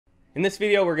In this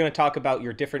video, we're going to talk about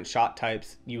your different shot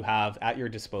types you have at your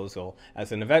disposal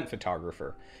as an event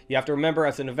photographer. You have to remember,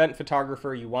 as an event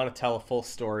photographer, you want to tell a full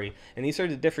story, and these are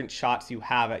the different shots you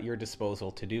have at your disposal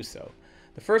to do so.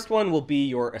 The first one will be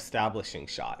your establishing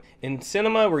shot. In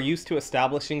cinema, we're used to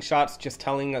establishing shots just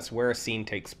telling us where a scene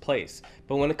takes place.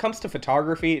 But when it comes to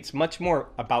photography, it's much more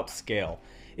about scale.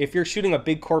 If you're shooting a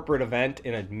big corporate event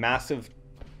in a massive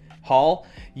hall,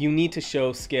 you need to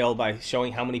show scale by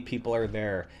showing how many people are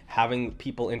there, having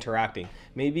people interacting.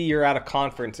 Maybe you're at a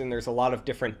conference and there's a lot of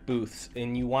different booths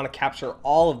and you want to capture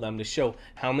all of them to show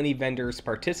how many vendors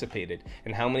participated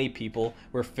and how many people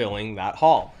were filling that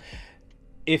hall.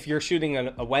 If you're shooting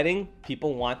a wedding,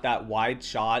 people want that wide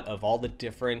shot of all the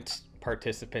different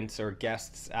participants or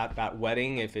guests at that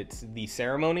wedding. If it's the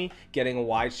ceremony, getting a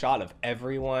wide shot of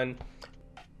everyone,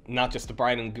 not just the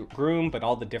bride and groom, but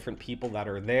all the different people that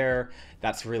are there.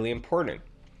 That's really important.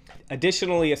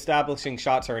 Additionally, establishing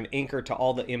shots are an anchor to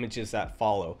all the images that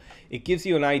follow. It gives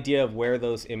you an idea of where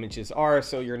those images are,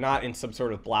 so you're not in some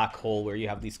sort of black hole where you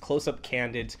have these close-up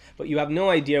candids, but you have no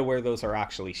idea where those are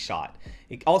actually shot.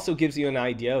 It also gives you an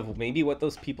idea of maybe what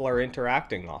those people are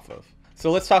interacting off of. So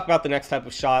let's talk about the next type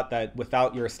of shot that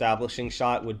without your establishing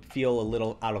shot would feel a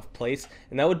little out of place,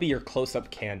 and that would be your close-up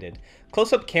candid.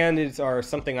 Close-up candids are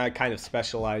something I kind of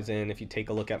specialize in. If you take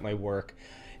a look at my work,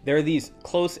 they're these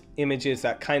close images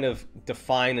that kind of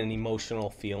define an emotional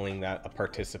feeling that a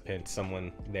participant,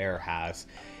 someone there, has.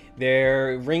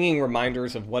 They're ringing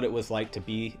reminders of what it was like to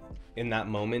be in that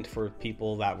moment for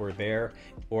people that were there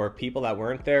or people that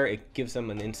weren't there. It gives them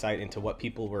an insight into what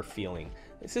people were feeling.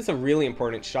 This is a really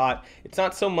important shot. It's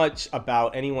not so much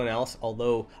about anyone else,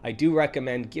 although I do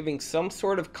recommend giving some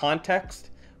sort of context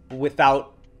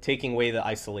without taking away the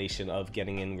isolation of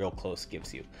getting in real close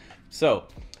gives you. So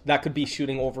that could be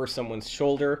shooting over someone's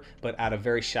shoulder, but at a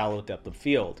very shallow depth of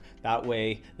field. That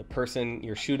way, the person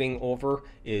you're shooting over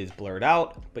is blurred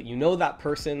out, but you know that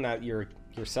person, that your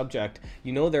subject,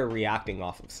 you know they're reacting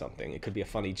off of something. It could be a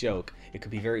funny joke. It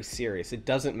could be very serious. It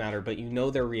doesn't matter, but you know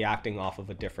they're reacting off of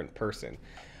a different person.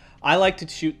 I like to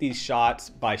shoot these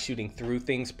shots by shooting through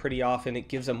things pretty often. It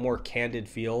gives a more candid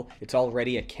feel. It's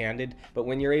already a candid, but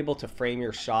when you're able to frame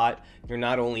your shot, you're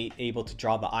not only able to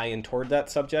draw the eye in toward that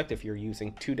subject if you're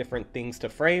using two different things to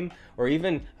frame, or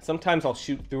even sometimes I'll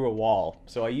shoot through a wall.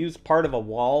 So I use part of a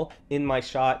wall in my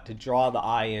shot to draw the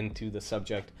eye into the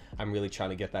subject I'm really trying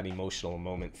to get that emotional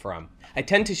moment from. I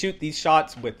tend to shoot these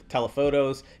shots with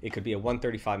telephotos. It could be a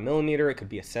 135mm, it could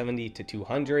be a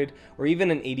 70-200, or even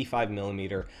an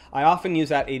 85mm. I often use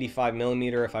that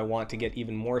 85mm if I want to get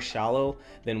even more shallow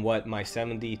than what my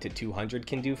 70-200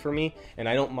 can do for me, and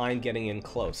I don't mind getting in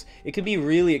close. It could be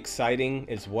really exciting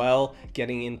as well,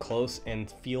 getting in close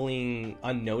and feeling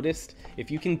unnoticed.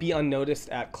 If you can be unnoticed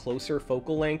at closer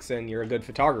focal lengths, then you're a good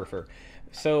photographer.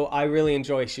 So I really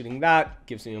enjoy shooting that.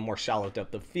 Gives me a more shallow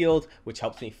depth of field, which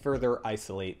helps me further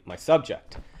isolate my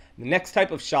subject. The next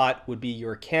type of shot would be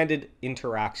your candid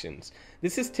interactions.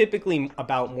 This is typically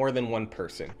about more than one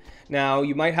person. Now,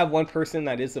 you might have one person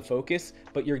that is the focus,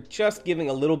 but you're just giving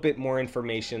a little bit more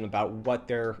information about what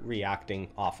they're reacting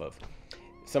off of.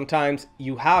 Sometimes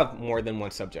you have more than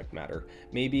one subject matter.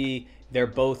 Maybe they're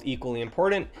both equally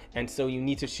important, and so you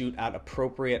need to shoot at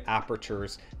appropriate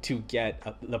apertures to get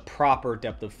the proper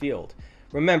depth of field.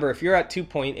 Remember, if you're at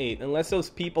 2.8, unless those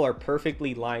people are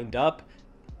perfectly lined up,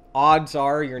 odds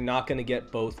are you're not going to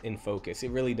get both in focus.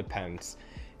 It really depends.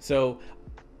 So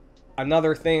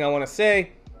another thing I want to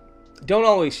say, don't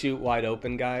always shoot wide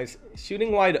open, guys.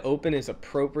 Shooting wide open is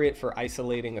appropriate for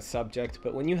isolating a subject,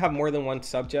 but when you have more than one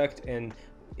subject and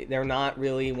they're not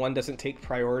really, one doesn't take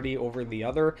priority over the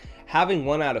other, having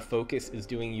one out of focus is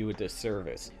doing you a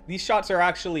disservice. These shots are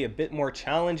actually a bit more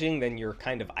challenging than your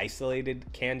kind of isolated,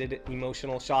 candid,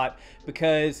 emotional shot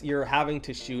because you're having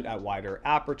to shoot at wider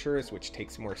apertures, which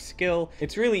takes more skill.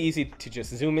 It's really easy to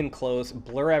just zoom in close,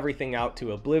 blur everything out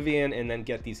to oblivion, and then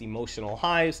get these emotional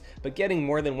highs, but getting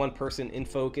more than one person in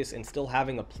focus and still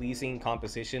having a pleasing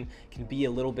composition can be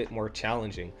a little bit more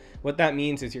challenging. What that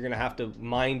means is you're going to have to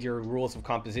mind your rules of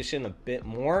composition a bit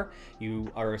more. You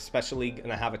are especially going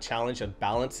to have a challenge of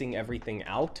balancing everything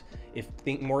out. If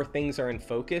more things are in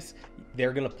focus,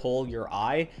 they're going to pull your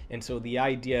eye. And so the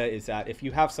idea is that if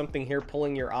you have something here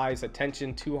pulling your eye's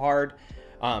attention too hard,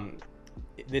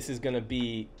 this is going to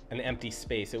be an empty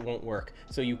space. It won't work.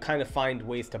 So you kind of find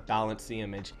ways to balance the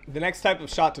image. The next type of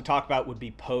shot to talk about would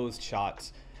be posed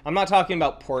shots. I'm not talking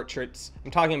about portraits.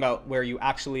 I'm talking about where you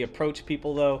actually approach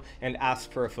people though and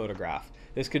ask for a photograph.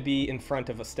 This could be in front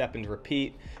of a step and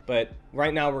repeat, but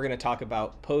right now we're going to talk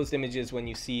about posed images when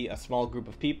you see a small group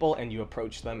of people and you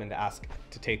approach them and ask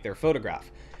to take their photograph.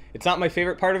 It's not my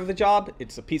favorite part of the job.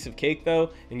 It's a piece of cake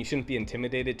though, and you shouldn't be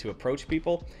intimidated to approach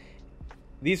people.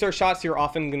 These are shots you're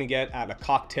often going to get at a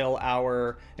cocktail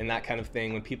hour and that kind of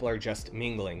thing when people are just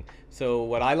mingling. So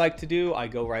what I like to do, I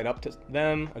go right up to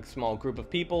them, a small group of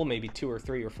people, maybe 2 or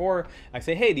 3 or 4. I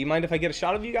say, hey, do you mind if I get a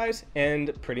shot of you guys?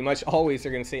 And pretty much always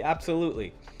they're going to say,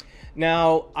 absolutely.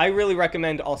 Now, I really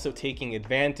recommend also taking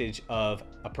advantage of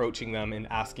approaching them and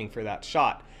asking for that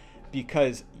shot,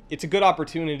 because it's a good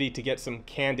opportunity to get some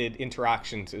candid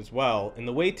interactions as well. And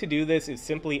the way to do this is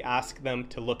simply ask them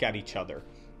to look at each other.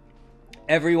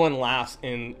 Everyone laughs,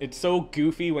 and it's so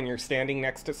goofy when you're standing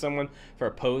next to someone for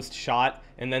a posed shot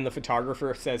and then the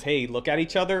photographer says, hey, look at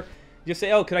each other. You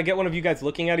say, oh, could I get one of you guys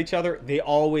looking at each other? They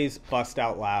always bust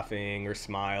out laughing or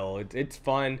smile. It's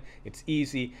fun, it's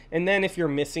easy. And then if you're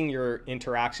missing your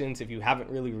interactions, if you haven't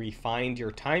really refined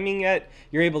your timing yet,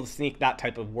 you're able to sneak that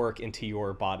type of work into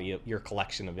your body, your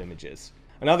collection of images.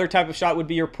 Another type of shot would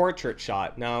be your portrait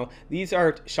shot. Now, these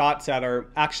are shots that are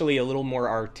actually a little more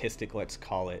artistic, let's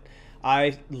call it.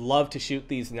 I love to shoot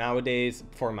these nowadays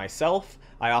for myself.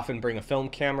 I often bring a film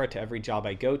camera to every job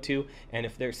I go to, and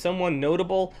if there's someone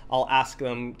notable, I'll ask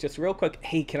them just real quick,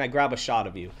 hey, can I grab a shot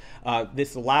of you?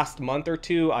 This last month or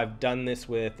two, I've done this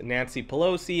with Nancy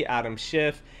Pelosi, Adam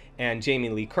Schiff, and Jamie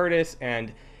Lee Curtis,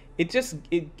 and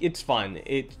it's fun.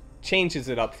 It changes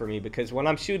it up for me, because when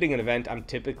I'm shooting an event, I'm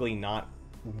typically not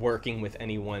working with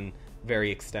anyone very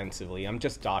extensively. I'm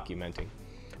just documenting.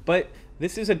 But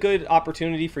this is a good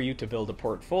opportunity for you to build a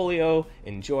portfolio,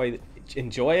 enjoy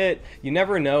it. You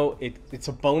never know, it's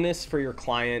a bonus for your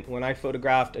client. When I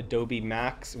photographed Adobe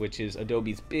Max, which is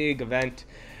Adobe's big event,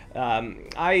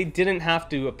 I didn't have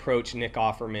to approach Nick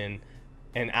Offerman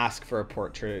and ask for a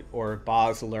portrait, or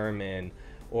Boz Luhrmann,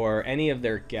 or any of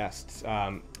their guests.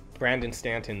 Brandon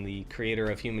Stanton, the creator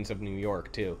of Humans of New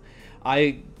York, too.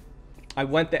 I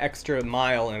went the extra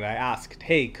mile and I asked,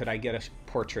 hey, could I get a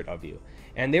portrait of you?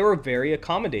 And they were very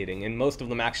accommodating, and most of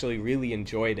them actually really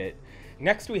enjoyed it.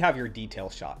 Next, we have your detail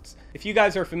shots. If you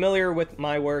guys are familiar with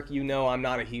my work, you know I'm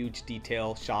not a huge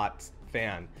detail shots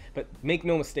fan, but make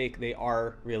no mistake, they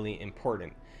are really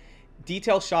important.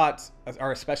 Detail shots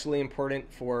are especially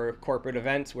important for corporate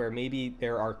events where maybe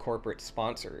there are corporate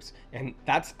sponsors, and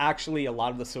that's actually a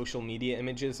lot of the social media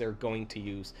images they're going to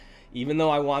use. Even though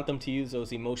I want them to use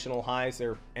those emotional highs,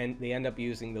 they end up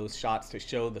using those shots to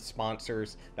show the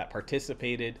sponsors that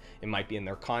participated. It might be in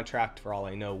their contract, for all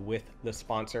I know, with the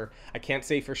sponsor. I can't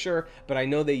say for sure, but I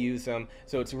know they use them,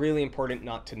 so it's really important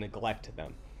not to neglect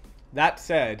them. That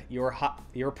said, your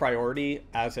priority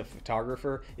as a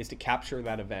photographer is to capture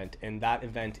that event, and that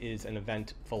event is an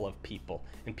event full of people,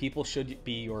 and people should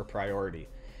be your priority.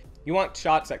 You want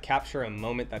shots that capture a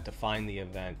moment that define the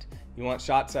event. You want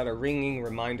shots that are ringing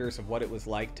reminders of what it was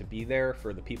like to be there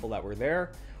for the people that were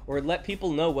there, or let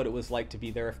people know what it was like to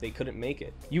be there if they couldn't make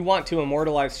it. You want to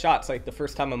immortalize shots like the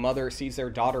first time a mother sees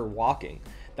their daughter walking.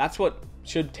 That's what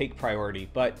should take priority,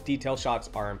 but detail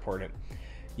shots are important.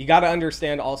 You got to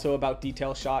understand also about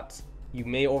detail shots. You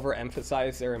may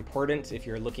overemphasize their importance if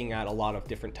you're looking at a lot of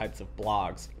different types of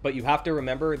blogs, but you have to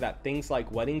remember that things like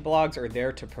wedding blogs are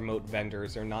there to promote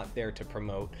vendors. They're not there to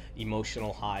promote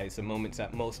emotional highs, the moments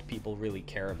that most people really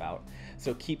care about.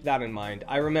 So keep that in mind.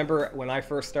 I remember when I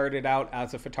first started out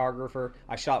as a photographer,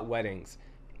 I shot weddings.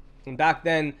 And back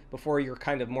then, before you're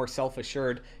kind of more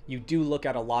self-assured, you do look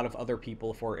at a lot of other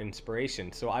people for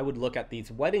inspiration. So I would look at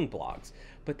these wedding blogs,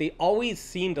 but they always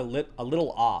seemed a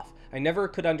little off. I never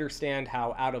could understand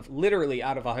how literally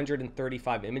out of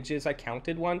 135 images I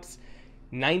counted once,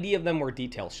 90 of them were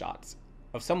detail shots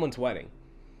of someone's wedding.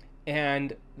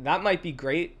 And that might be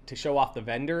great to show off the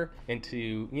vendor and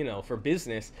to, for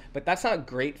business, but that's not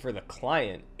great for the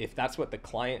client. If that's what the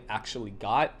client actually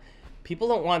got, people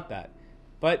don't want that.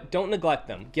 But don't neglect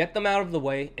them. Get them out of the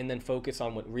way and then focus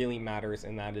on what really matters,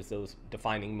 and that is those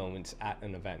defining moments at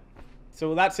an event.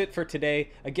 So that's it for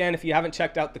today. Again, if you haven't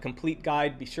checked out the complete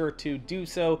guide, be sure to do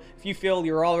so. If you feel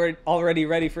you're already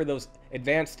ready for those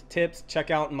advanced tips, check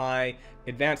out my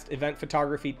advanced event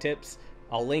photography tips.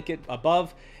 I'll link it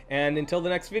above. And until the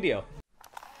next video,